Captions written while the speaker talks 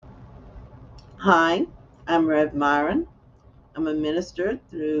Hi, I'm Rev Myron. I'm a minister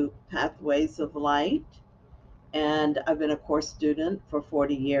through Pathways of Light, and I've been a course student for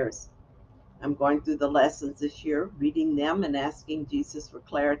 40 years. I'm going through the lessons this year, reading them and asking Jesus for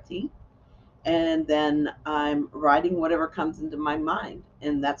clarity. And then I'm writing whatever comes into my mind,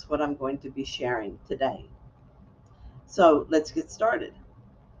 and that's what I'm going to be sharing today. So let's get started.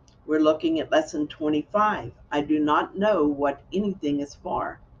 We're looking at lesson 25. I do not know what anything is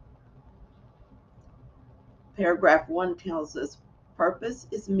for. Paragraph 1 tells us purpose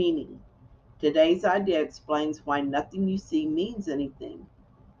is meaning. Today's idea explains why nothing you see means anything.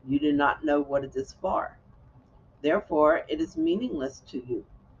 You do not know what it is for. Therefore, it is meaningless to you.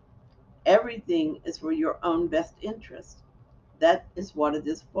 Everything is for your own best interest. That is what it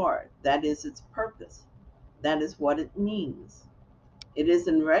is for. That is its purpose. That is what it means. It is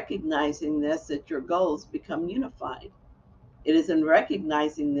in recognizing this that your goals become unified. It is in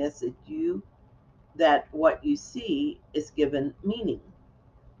recognizing this that what you see is given meaning.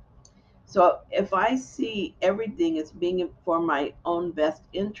 So if I see everything as being for my own best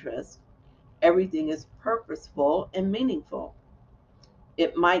interest, everything is purposeful and meaningful.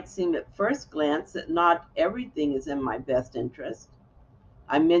 It might seem at first glance that not everything is in my best interest.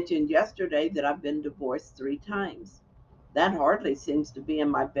 I mentioned yesterday that I've been divorced 3 times. That hardly seems to be in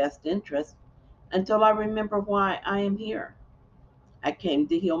my best interest until I remember why I am here. I came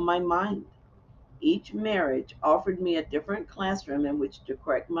to heal my mind. Each marriage offered me a different classroom in which to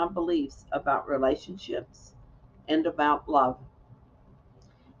correct my beliefs about relationships and about love.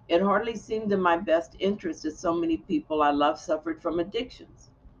 It hardly seemed in my best interest that so many people I love suffered from addictions,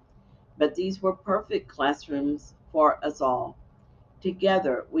 but these were perfect classrooms for us all.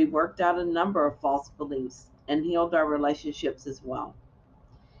 Together, we worked out a number of false beliefs and healed our relationships as well.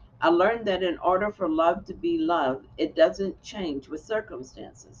 I learned that in order for love to be love, it doesn't change with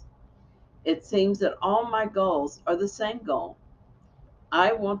circumstances. It seems that all my goals are the same goal.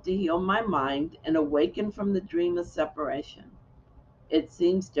 I want to heal my mind and awaken from the dream of separation. It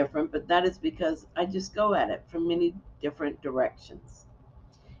seems different, but that is because I just go at it from many different directions.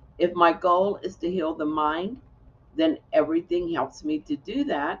 If my goal is to heal the mind, then everything helps me to do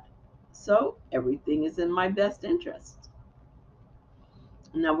that. So everything is in my best interest.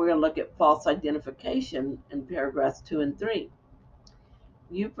 Now we're going to look at false identification in paragraphs 2 and 3.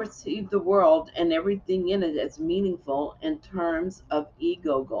 You perceive the world and everything in it as meaningful in terms of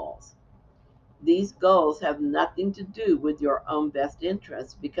ego goals. These goals have nothing to do with your own best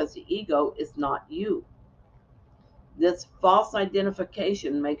interest because the ego is not you. This false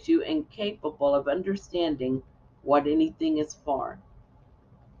identification makes you incapable of understanding what anything is for.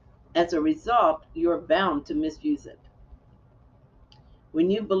 As a result, you are bound to misuse it. When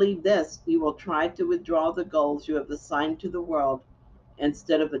you believe this, you will try to withdraw the goals you have assigned to the world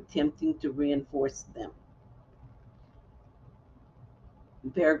instead of attempting to reinforce them.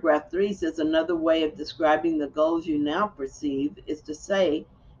 Paragraph 3 says another way of describing the goals you now perceive is to say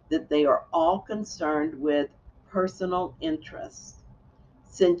that they are all concerned with personal interests.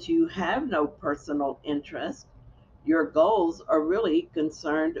 Since you have no personal interest, your goals are really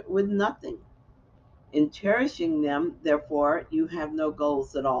concerned with nothing. In cherishing them, therefore, you have no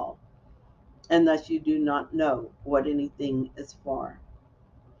goals at all, and thus you do not know what anything is for.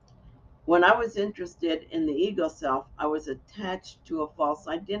 When I was interested in the ego self, I was attached to a false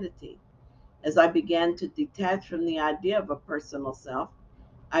identity. As I began to detach from the idea of a personal self,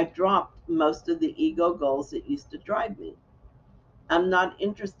 I dropped most of the ego goals that used to drive me. I'm not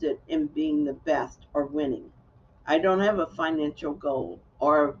interested in being the best or winning. I don't have a financial goal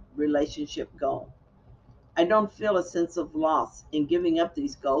or a relationship goal. I don't feel a sense of loss in giving up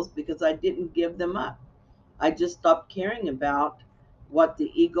these goals because I didn't give them up. I just stopped caring about what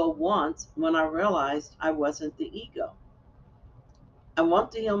the ego wants when I realized I wasn't the ego. I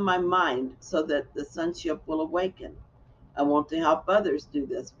want to heal my mind so that the sonship will awaken. I want to help others do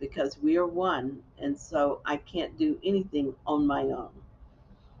this because we are one, and so I can't do anything on my own.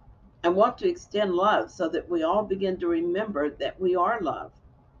 I want to extend love so that we all begin to remember that we are love.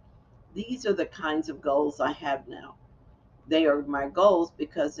 These are the kinds of goals I have now. They are my goals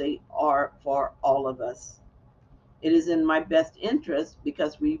because they are for all of us. It is in my best interest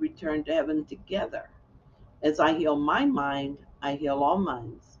because we return to heaven together. As I heal my mind, I heal all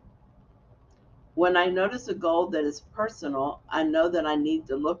minds. When I notice a goal that is personal, I know that I need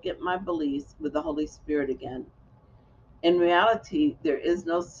to look at my beliefs with the Holy Spirit again. In reality, there is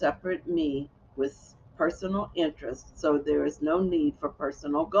no separate me with personal interests, so there is no need for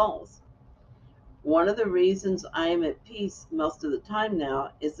personal goals. One of the reasons I am at peace most of the time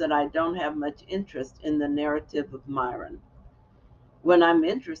now is that I don't have much interest in the narrative of Myron. When I'm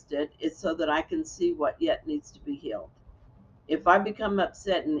interested, it's so that I can see what yet needs to be healed. If I become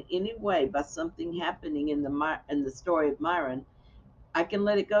upset in any way by something happening in the story of Myron, I can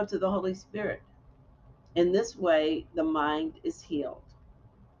let it go to the Holy Spirit. In this way, the mind is healed.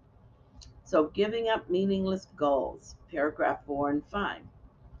 So, giving up meaningless goals, paragraph 4 and 5.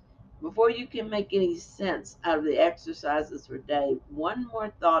 Before you can make any sense out of the exercises for day, one more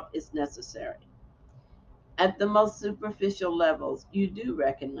thought is necessary. At the most superficial levels, you do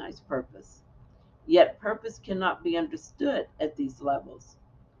recognize purpose. Yet, purpose cannot be understood at these levels.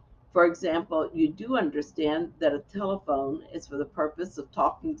 For example, you do understand that a telephone is for the purpose of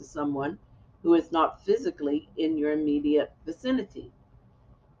talking to someone who is not physically in your immediate vicinity.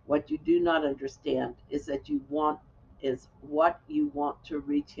 What you do not understand is what you want to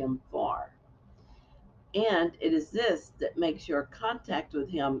reach him for. And it is this that makes your contact with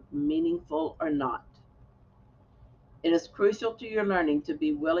him meaningful or not. It is crucial to your learning to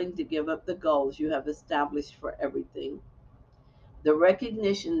be willing to give up the goals you have established for everything. The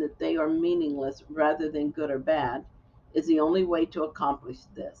recognition that they are meaningless rather than good or bad is the only way to accomplish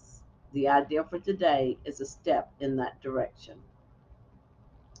this. The idea for today is a step in that direction.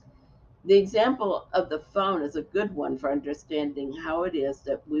 The example of the phone is a good one for understanding how it is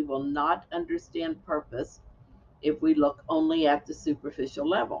that we will not understand purpose if we look only at the superficial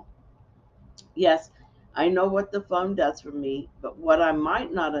level. Yes, I know what the phone does for me, but what I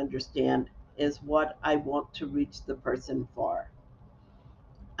might not understand is what I want to reach the person for.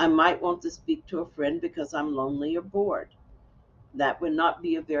 I might want to speak to a friend because I'm lonely or bored. That would not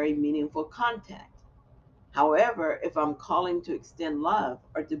be a very meaningful contact. However, if I'm calling to extend love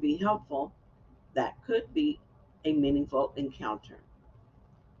or to be helpful, that could be a meaningful encounter.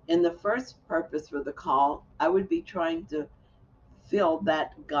 In the first purpose for the call, I would be trying to fill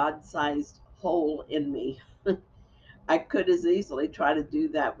that God sized hole in me. I could as easily try to do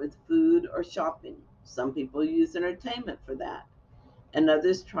that with food or shopping. Some people use entertainment for that, and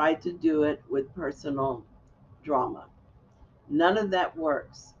others try to do it with personal drama. None of that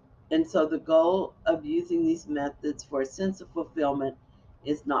works. And so the goal of using these methods for a sense of fulfillment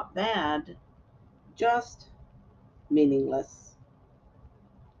is not bad, just meaningless.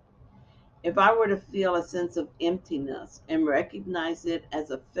 If I were to feel a sense of emptiness and recognize it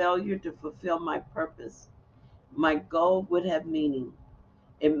as a failure to fulfill my purpose, my goal would have meaning.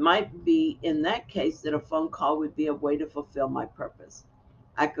 It might be in that case that a phone call would be a way to fulfill my purpose.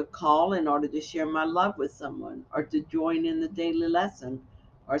 I could call in order to share my love with someone or to join in the daily lesson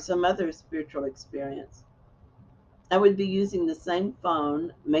or some other spiritual experience. I would be using the same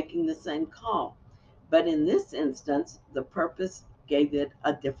phone, making the same call. But in this instance, the purpose gave it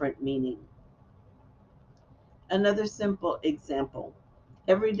a different meaning. Another simple example.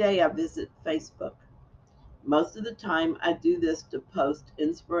 Every day I visit Facebook. Most of the time, I do this to post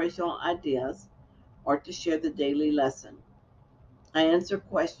inspirational ideas or to share the daily lesson. I answer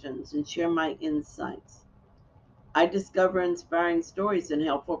questions and share my insights. I discover inspiring stories and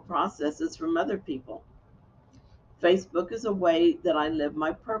helpful processes from other people. Facebook is a way that I live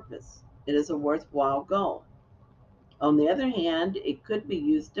my purpose. It is a worthwhile goal. On the other hand, it could be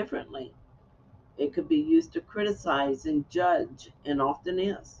used differently. It could be used to criticize and judge, and often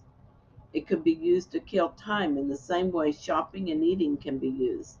is. It could be used to kill time in the same way shopping and eating can be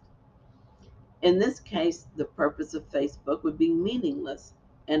used. In this case, the purpose of Facebook would be meaningless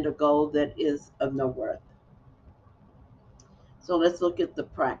and a goal that is of no worth. So let's look at the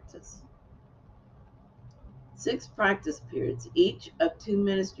practice. 6 practice periods, each of 2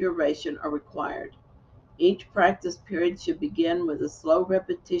 minutes duration, are required. Each practice period should begin with a slow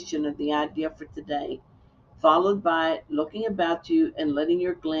repetition of the idea for today, followed by looking about you and letting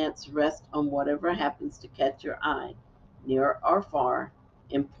your glance rest on whatever happens to catch your eye, near or far,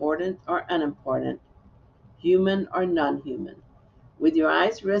 important or unimportant, human or non human. With your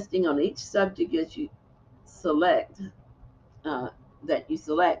eyes resting on each subject as you select, uh,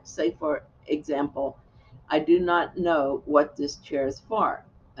 say, for example, I do not know what this chair is for.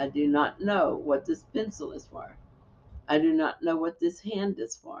 I do not know what this pencil is for. I do not know what this hand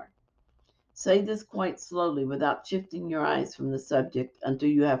is for. Say this quite slowly without shifting your eyes from the subject until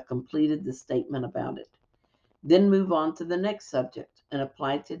you have completed the statement about it. Then move on to the next subject and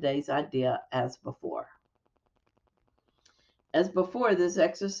apply today's idea as before. As before, this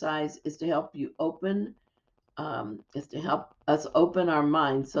exercise is to help you open, is to help us open our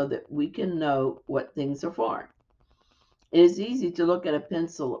minds so that we can know what things are for. It is easy to look at a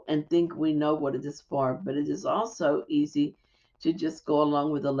pencil and think we know what it is for, but it is also easy to just go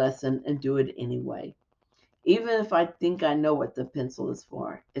along with the lesson and do it anyway. Even if I think I know what the pencil is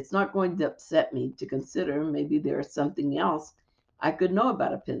for, it's not going to upset me to consider maybe there is something else I could know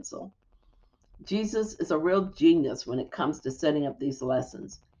about a pencil. Jesus is a real genius when it comes to setting up these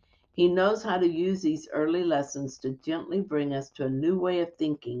lessons. He knows how to use these early lessons to gently bring us to a new way of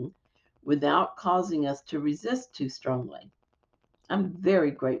thinking without causing us to resist too strongly. I'm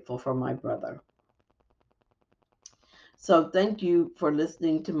very grateful for my brother. So thank you for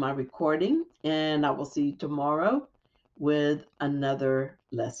listening to my recording, and I will see you tomorrow with another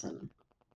lesson.